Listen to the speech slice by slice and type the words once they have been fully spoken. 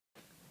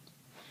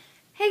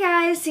Hey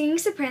guys, Singing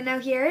Soprano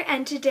here,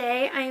 and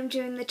today I am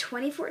doing the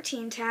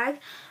 2014 tag.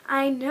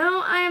 I know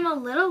I am a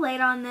little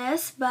late on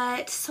this,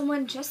 but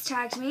someone just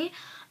tagged me.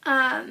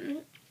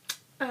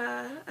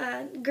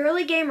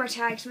 Girly Gamer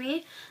tagged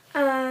me,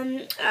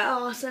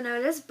 also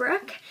known as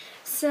Brooke.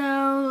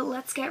 So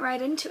let's get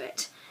right into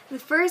it. The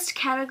first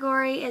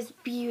category is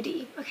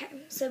beauty. Okay,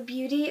 so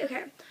beauty,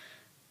 okay.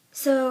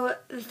 So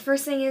the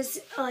first thing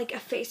is like a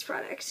face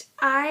product.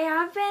 I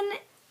have been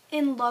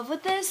in love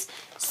with this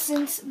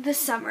since the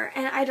summer,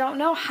 and I don't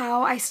know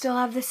how I still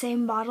have the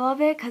same bottle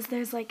of it because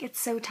it's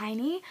so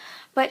tiny,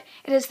 but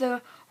it is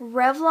the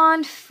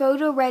Revlon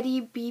Photo Ready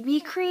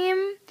BB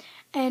Cream,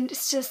 and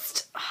it's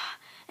just,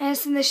 and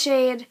it's in the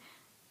shade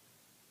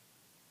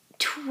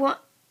 020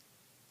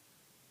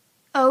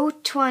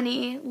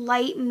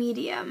 Light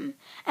Medium,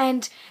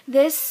 and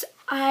this,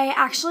 I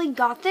actually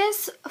got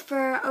this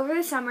for over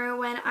the summer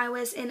when I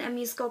was in a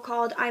musical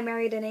called I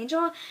Married an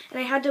Angel, and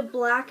I had to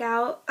block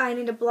out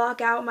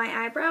my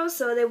eyebrows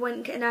so they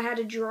wouldn't, and I had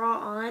to draw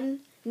on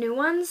new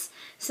ones.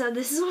 So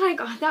this is what I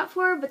got that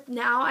for, but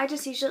now I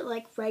just use it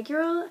like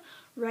regularly,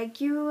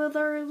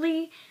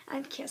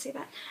 I can't say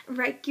that,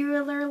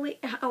 regularly,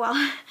 oh well,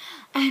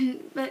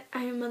 but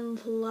I'm in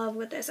love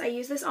with this. I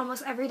use this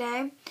almost every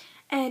day,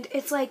 and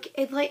it's like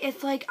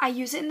I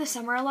use it in the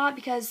summer a lot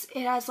because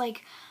it has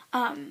like,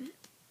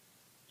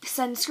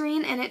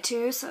 sunscreen in it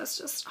too, so it's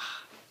just,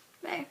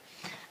 okay.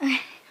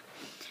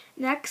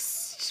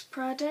 Next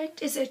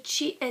product is a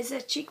cheek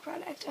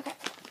product. Okay.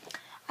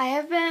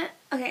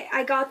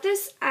 I got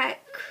this at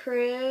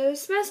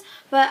Christmas,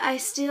 but I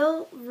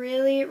still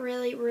really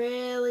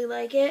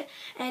like it.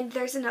 And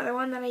there's another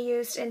one that I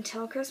used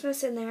until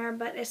Christmas in there,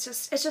 but it's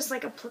just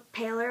like a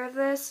paler of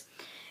this.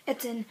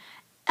 It's an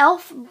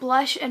e.l.f.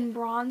 blush and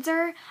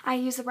bronzer. I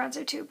use the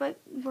bronzer too, but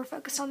we're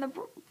focused on the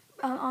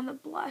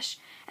blush.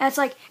 And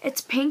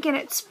it's pink and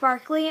it's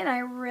sparkly, and I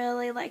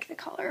really like the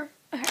color.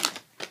 Okay.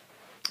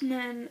 And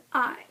then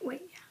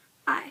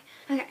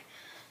okay.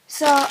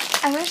 So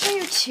I'm going to show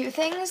you two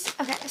things.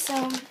 Okay,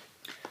 so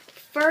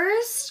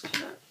first,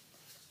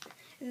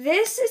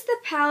 this is the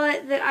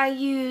palette that I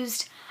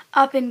used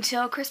up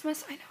until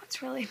Christmas. I know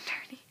it's really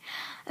dirty.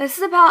 This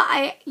is the palette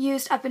I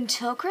used up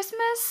until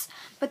Christmas,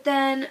 but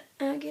then,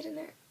 get in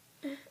there.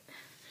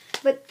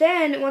 But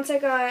then,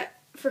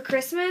 for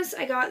Christmas,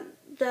 I got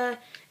the,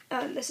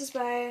 this is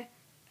by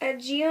a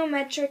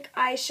Geometric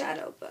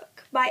Eyeshadow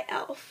Book by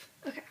e.l.f.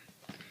 Okay.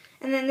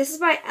 And then this is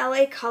by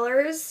LA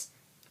Colors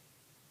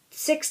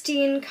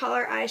 16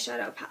 color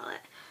eyeshadow palette.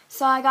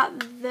 So I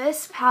got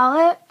this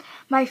palette.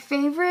 My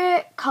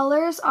favorite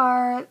colors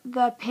are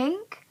the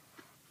pink,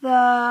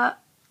 the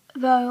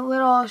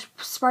little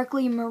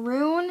sparkly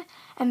maroon,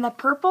 and the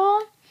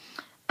purple.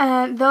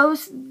 And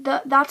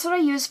that's what I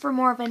use for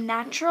more of a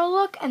natural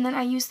look, and then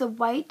I use the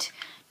white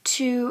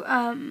to,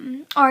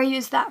 or I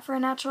use that for a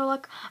natural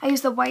look. I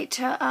use the white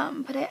to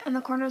put it in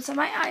the corners of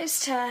my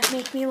eyes to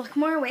make me look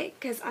more awake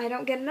because I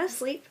don't get enough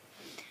sleep.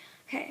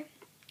 Okay,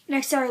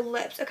 next are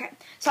lips. Okay,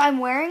 so I'm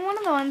wearing one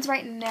of the ones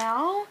right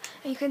now,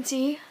 and you can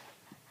see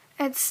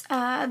it's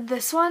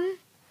this one.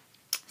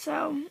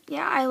 So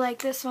yeah, I like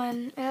this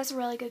one. It has a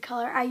really good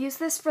color. I use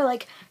this for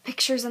like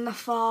pictures in the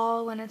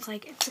fall when it's a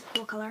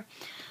cool color.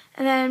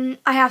 And then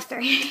I have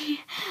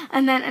three.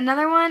 And then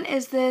another one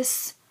is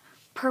this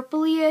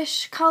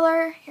purpley-ish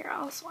color. Here,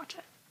 I'll swatch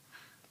it.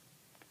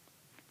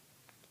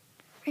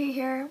 Right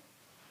here.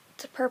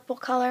 It's a purple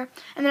color.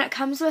 And then it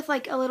comes with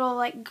like a little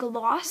like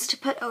gloss to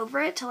put over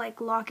it to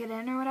like lock it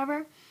in or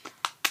whatever.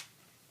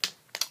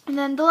 And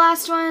then the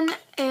last one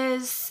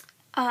is,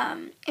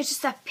 it's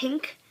just a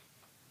pink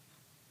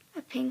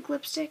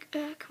lipstick.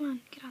 Come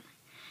on, get on there.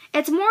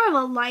 It's more of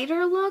a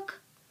lighter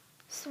look.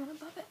 Just the one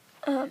above it.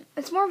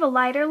 It's more of a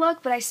lighter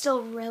look, but I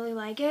still really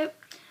like it.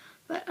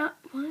 But,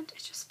 what? It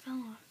just fell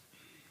off.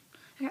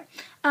 Okay.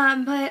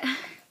 But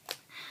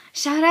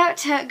shout out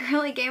to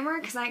Girly Gamer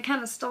because I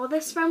kind of stole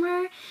this from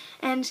her.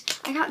 And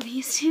I got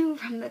these two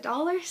from the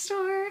dollar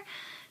store.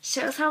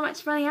 Shows how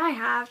much money I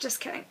have. Just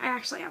kidding. I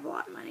actually have a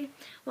lot of money.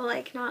 Well,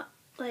 like, not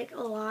like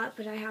a lot,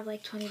 but I have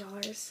like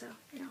 $20, so,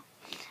 you know.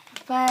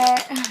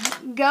 But,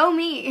 go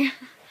me.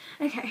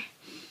 Okay.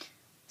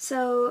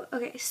 So,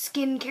 okay,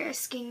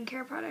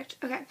 skincare product.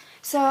 Okay,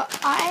 so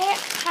I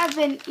have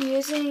been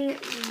using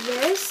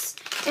this.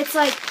 It's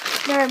like,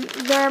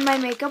 they're my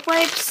makeup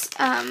wipes,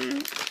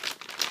 and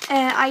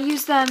I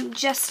use them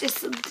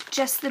it's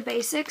just the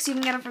basics. You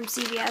can get them from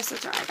CVS,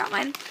 that's where I got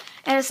mine.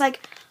 And it's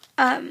like,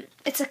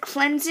 it's a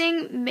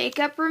cleansing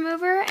makeup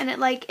remover, and it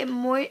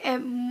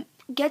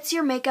gets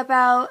your makeup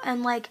out,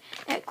 and like,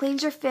 it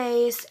cleans your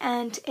face,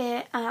 and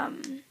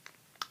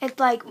it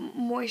like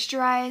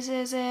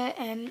moisturizes it,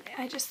 and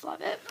I just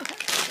love it.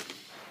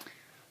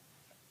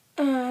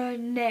 Okay.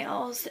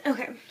 Nails.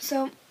 Okay,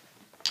 so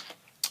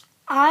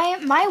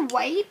my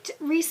white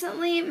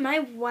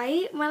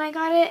when I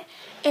got it,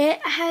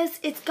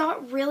 it's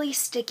got really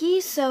sticky,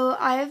 so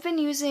I've been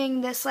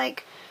using this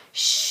like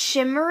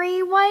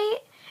shimmery white.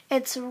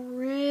 It's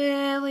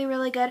really,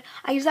 really good.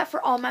 I use that for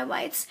all my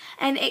whites.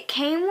 And it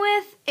came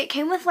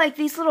with like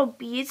these little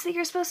beads that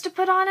you're supposed to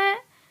put on it.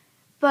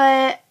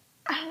 But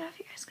I don't know if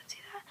you guys can see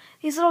that.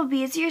 These little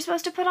beads that you're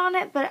supposed to put on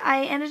it, but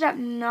I ended up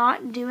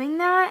not doing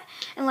that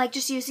and like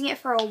just using it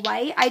for a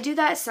white. I do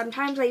that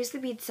sometimes. I use the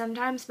beads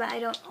sometimes, but I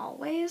don't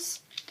always.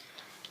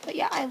 But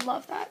yeah, I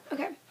love that.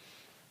 Okay.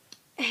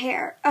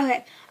 Hair.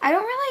 Okay. I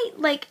don't really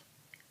like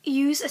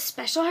use a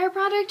special hair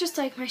product, just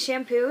like my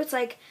shampoo. It's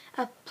like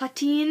a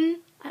Platine.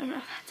 I don't know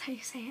if that's how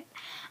you say it.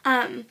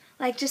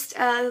 Like just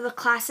the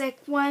classic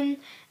one.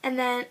 And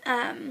then,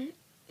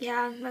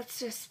 yeah, that's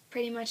just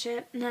pretty much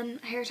it. And then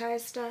hair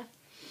ties stuff.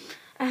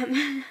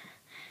 Okay.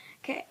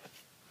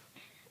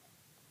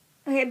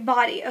 Okay,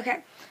 body.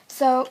 Okay.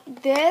 So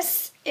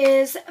this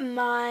is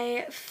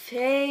my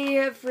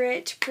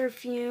favorite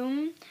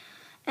perfume.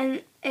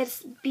 And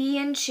it's Be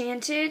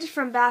Enchanted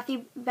from Bath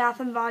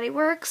and Body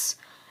Works.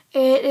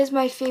 It is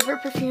my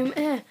favorite perfume.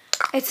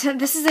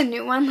 This is a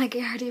new one, like I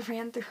already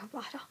ran through a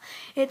bottle.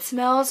 It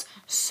smells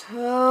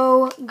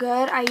so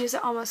good. I use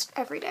it almost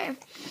every day.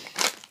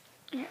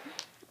 Yeah.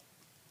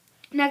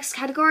 Next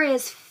category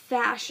is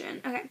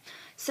fashion. Okay,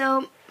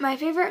 so my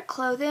favorite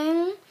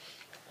clothing,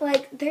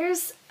 like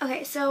there's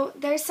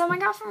some I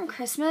got from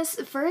Christmas.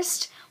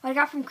 First, what I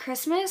got from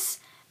Christmas,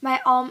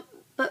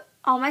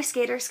 all my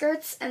skater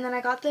skirts, and then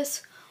I got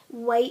this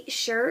white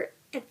shirt.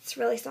 It's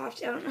really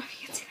soft. I don't know if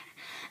you can see that.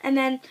 And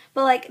then,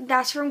 but like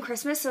that's from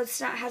Christmas, so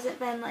hasn't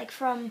been like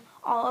from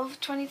all of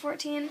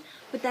 2014.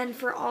 But then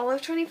for all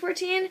of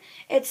 2014,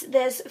 it's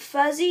this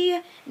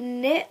fuzzy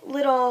knit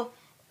little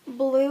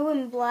blue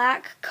and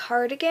black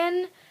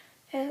cardigan.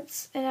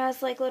 It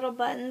has like little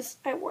buttons.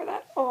 I wore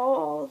that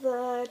all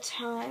the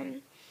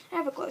time. I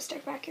have a glow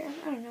stick back here.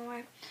 I don't know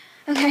why.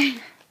 Okay.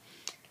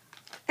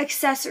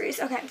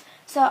 Accessories. Okay.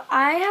 So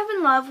I have been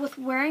in love with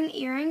wearing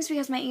earrings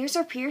because my ears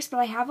are pierced, but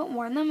I haven't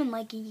worn them in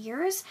like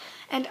years.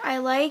 And I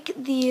like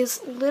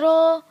these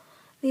little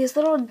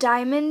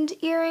diamond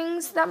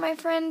earrings that my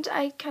friend,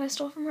 I kind of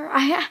stole from her.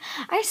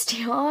 I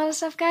steal a lot of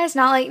stuff, guys.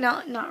 Not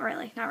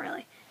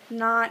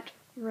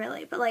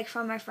really, but like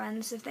from my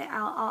friends. If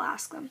I'll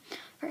ask them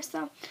first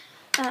though.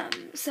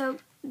 So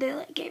they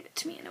like gave it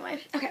to me in a way.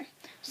 Okay.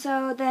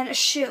 So then a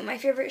shoe, my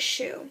favorite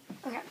shoe.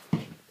 Okay.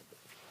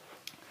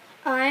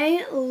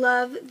 I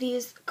love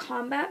these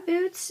combat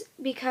boots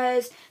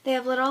because they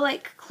have little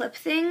like clip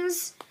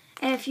things,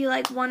 and if you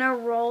like want to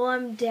roll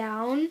them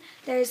down,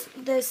 there's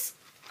this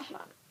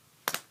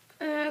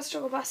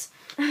struggle bus.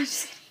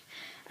 Just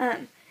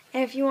kidding. And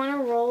if you want to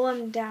roll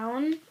them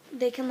down,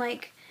 they can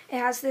like, it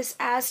has this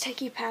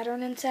Aztec-y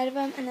pattern inside of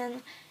them, and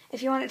then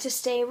if you want it to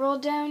stay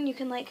rolled down, you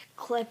can like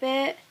clip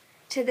it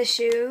to the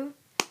shoe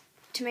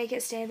to make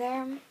it stay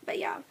there. But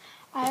yeah,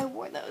 I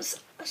wore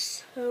those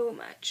so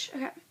much.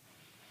 Okay.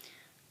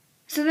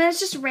 So then it's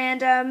just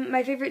random.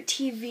 My favorite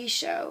TV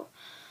show.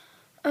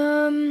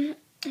 My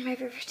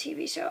favorite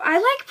TV show. I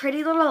like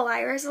Pretty Little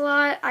Liars a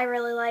lot. I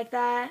really like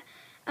that.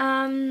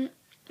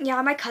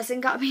 Yeah, my cousin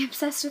got me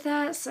obsessed with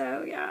that,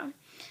 so yeah.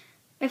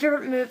 My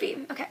favorite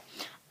movie. Okay.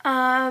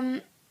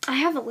 I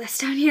have a list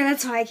down here.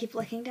 That's why I keep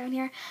looking down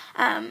here.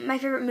 My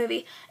favorite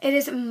movie. It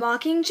is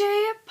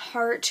Mockingjay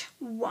Part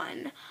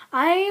 1.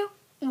 I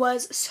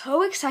was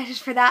so excited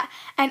for that,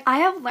 and I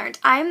have learned.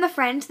 I am the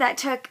friend that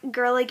took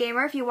Girly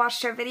Gamer, if you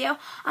watched her video.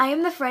 I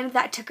am the friend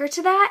that took her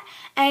to that,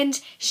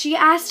 and she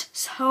asked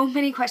so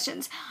many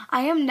questions.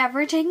 I am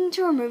never taking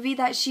to a movie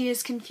that she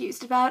is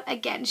confused about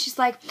again. She's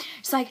like,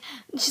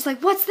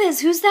 what's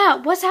this? Who's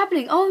that? What's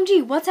happening?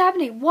 OMG, what's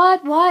happening?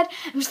 What?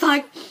 I'm just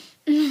like,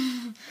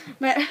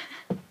 but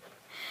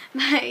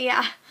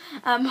yeah.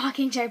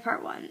 Mockingjay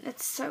Part 1.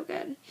 It's so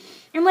good.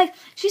 And like,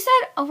 she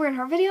said over in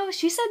her video,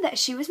 she said that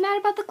she was mad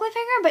about the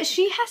cliffhanger, but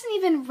she hasn't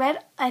even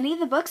read any of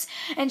the books,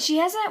 and she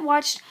hasn't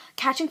watched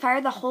Catching Fire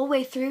the whole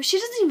way through. She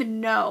doesn't even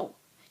know.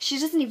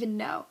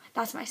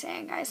 That's my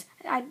saying, guys.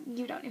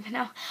 You don't even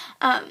know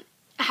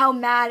how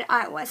mad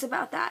I was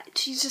about that.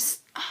 She's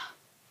just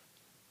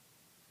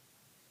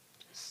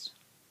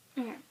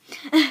okay.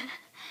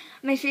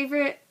 My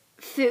favorite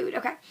food.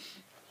 Okay.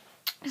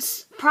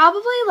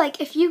 Probably like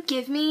if you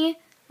give me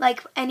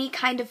like any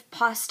kind of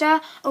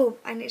pasta. Oh,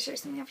 I need to share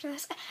something after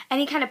this.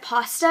 Any kind of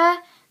pasta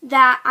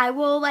that I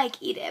will like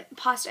eat it.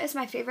 Pasta is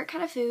my favorite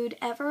kind of food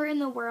ever in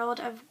the world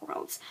of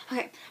worlds.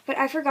 Okay, but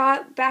I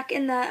forgot back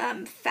in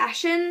the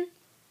fashion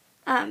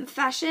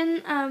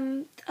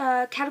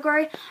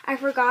category. I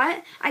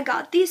forgot I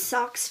got these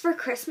socks for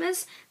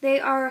Christmas.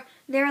 They're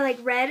like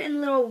red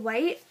and little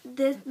white.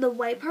 The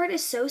white part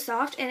is so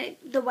soft, and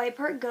the white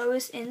part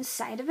goes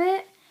inside of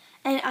it.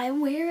 And I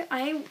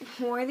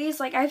wore these,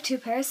 like, I have 2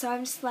 pairs, so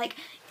I'm just, like,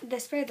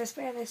 this pair.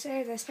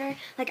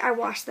 Like, I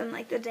wash them,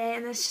 like, the day,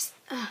 and it's just,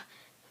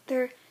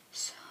 they're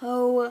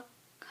so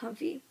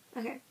comfy.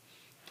 Okay,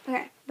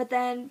 but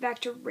then back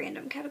to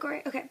random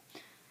category. Okay,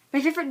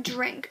 my favorite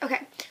drink.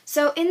 Okay,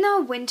 so in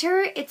the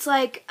winter, it's,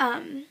 like,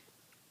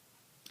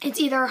 it's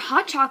either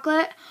hot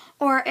chocolate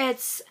or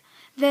it's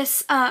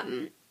this,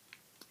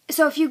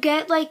 so if you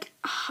get like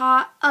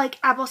hot like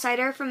apple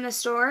cider from the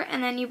store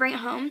and then you bring it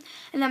home,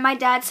 and then my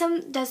dad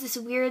does this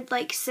weird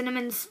like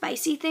cinnamon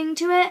spicy thing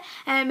to it,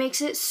 and it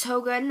makes it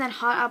so good. And then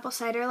hot apple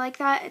cider like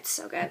that, it's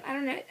so good. I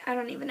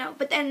don't even know.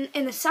 But then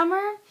in the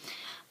summer,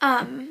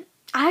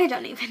 I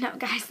don't even know,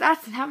 guys.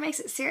 That makes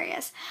it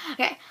serious.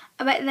 Okay,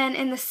 but then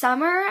in the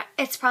summer,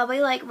 it's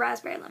probably like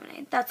raspberry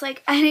lemonade. That's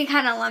like any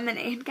kind of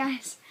lemonade,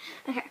 guys.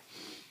 Okay,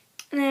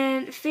 and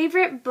then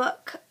favorite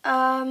book.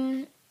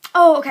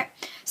 Oh, okay.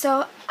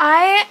 So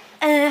I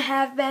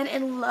have been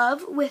in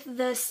love with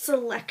the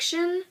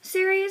Selection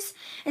series.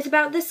 It's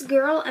about this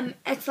girl, and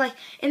it's like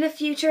in the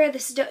future,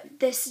 this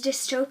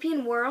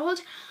dystopian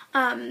world.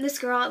 This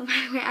girl,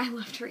 by the way, I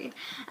love to read.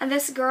 And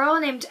this girl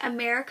named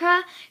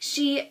America,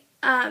 she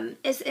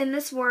is in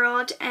this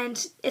world,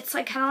 and it's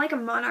like kind of like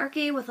a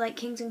monarchy with like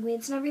kings and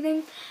queens and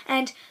everything.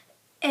 And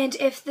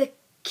if the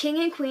king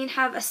and queen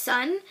have a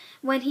son,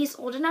 when he's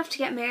old enough to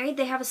get married,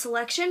 they have a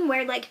selection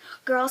where like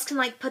girls can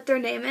like put their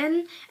name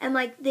in, and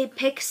like they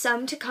pick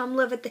some to come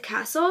live at the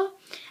castle.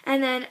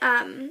 And then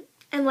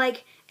and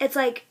like it's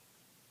like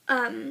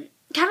kind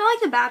of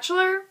like The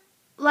Bachelor,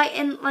 like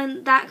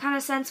in that kind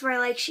of sense, where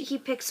like he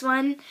picks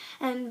one,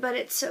 but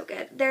it's so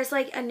good. There's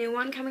like a new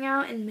one coming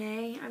out in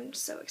May. I'm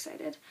so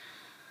excited.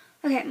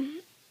 Okay,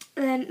 and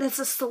then that's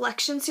a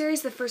Selection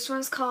series. The first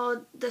one's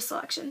called The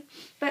Selection.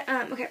 But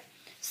okay.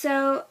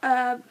 So,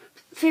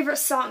 favorite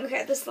song.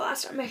 Okay, this is the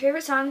last one. My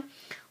favorite song,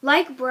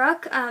 Like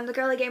Brooke, the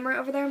girly gamer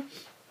over there.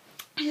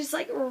 She's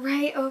like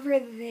right over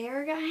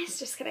there, guys.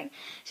 Just kidding.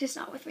 She's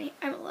not with me.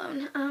 I'm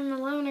alone. I'm a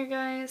loner,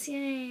 guys.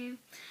 Yay.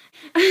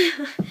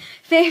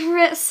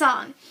 Favorite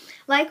song.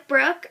 Like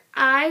Brooke,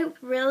 I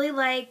really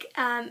like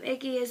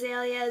Iggy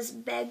Azalea's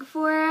Beg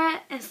For It.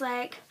 It's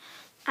like,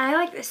 I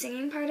like the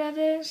singing part of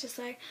it. It's just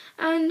like,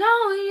 I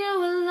know you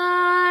will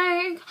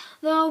like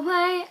the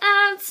way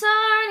I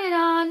turn it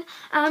on.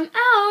 I'm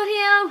out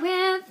here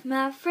with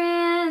my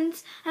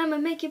friends. I'ma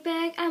make you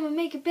beg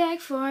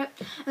for it.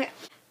 Okay.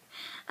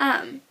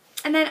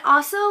 And then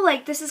also,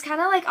 like, this is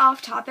kind of like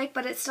off topic,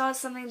 but it still has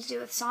something to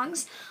do with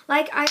songs.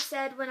 Like I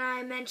said when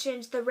I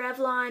mentioned the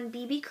Revlon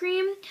BB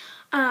cream,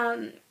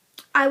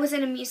 I was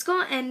in a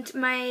musical, and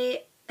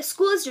my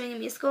school is doing a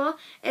musical.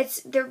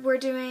 We're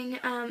doing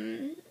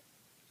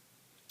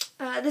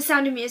The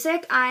Sound of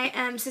Music. I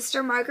am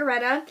Sister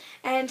Margareta,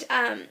 and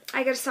I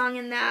got a song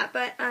in that,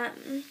 but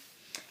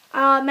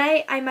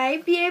I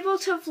might be able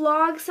to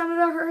vlog some of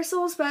the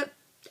rehearsals, but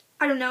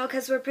I don't know,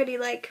 because we're pretty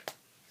like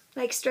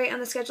straight on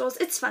the schedules.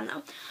 It's fun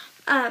though.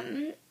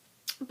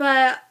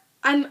 But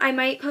I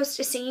might post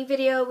a singing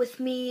video with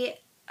me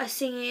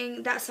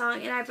singing that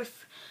song, and I have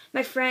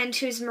my friend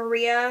who's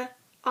Maria.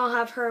 I'll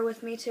have her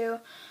with me too.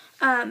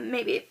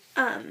 Maybe.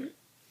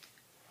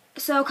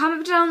 So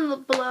comment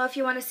down below if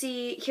you want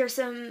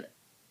to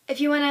if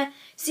you want to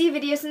see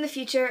videos in the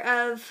future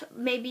of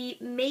maybe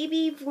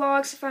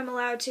vlogs, if I'm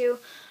allowed to,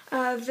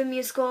 of the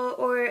musical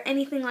or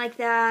anything like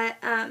that,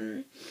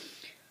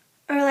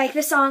 or like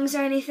the songs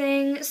or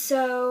anything.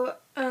 So,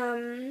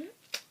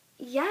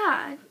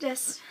 yeah,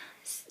 just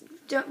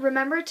don't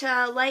remember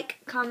to like,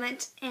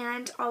 comment,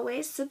 and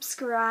always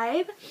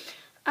subscribe.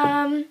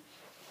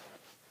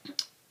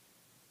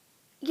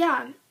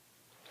 Yeah.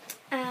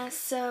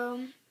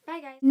 So, bye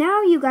guys.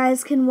 Now you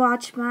guys can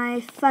watch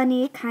my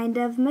funny kind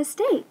of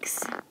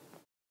mistakes.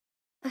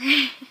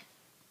 Okay.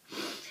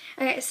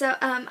 Okay, so,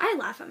 I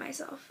laugh at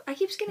myself. I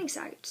keep getting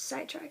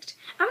sidetracked.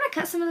 I'm gonna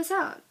cut some of this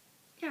out.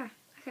 Yeah,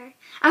 okay.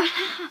 I'm gonna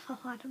have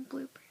a lot of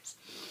bloopers.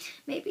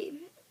 Maybe.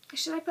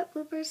 Should I put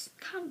bloopers?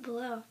 Comment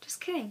below. Just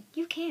kidding.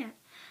 You can't.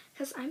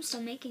 Because I'm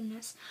still making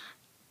this.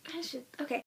 I should. Okay.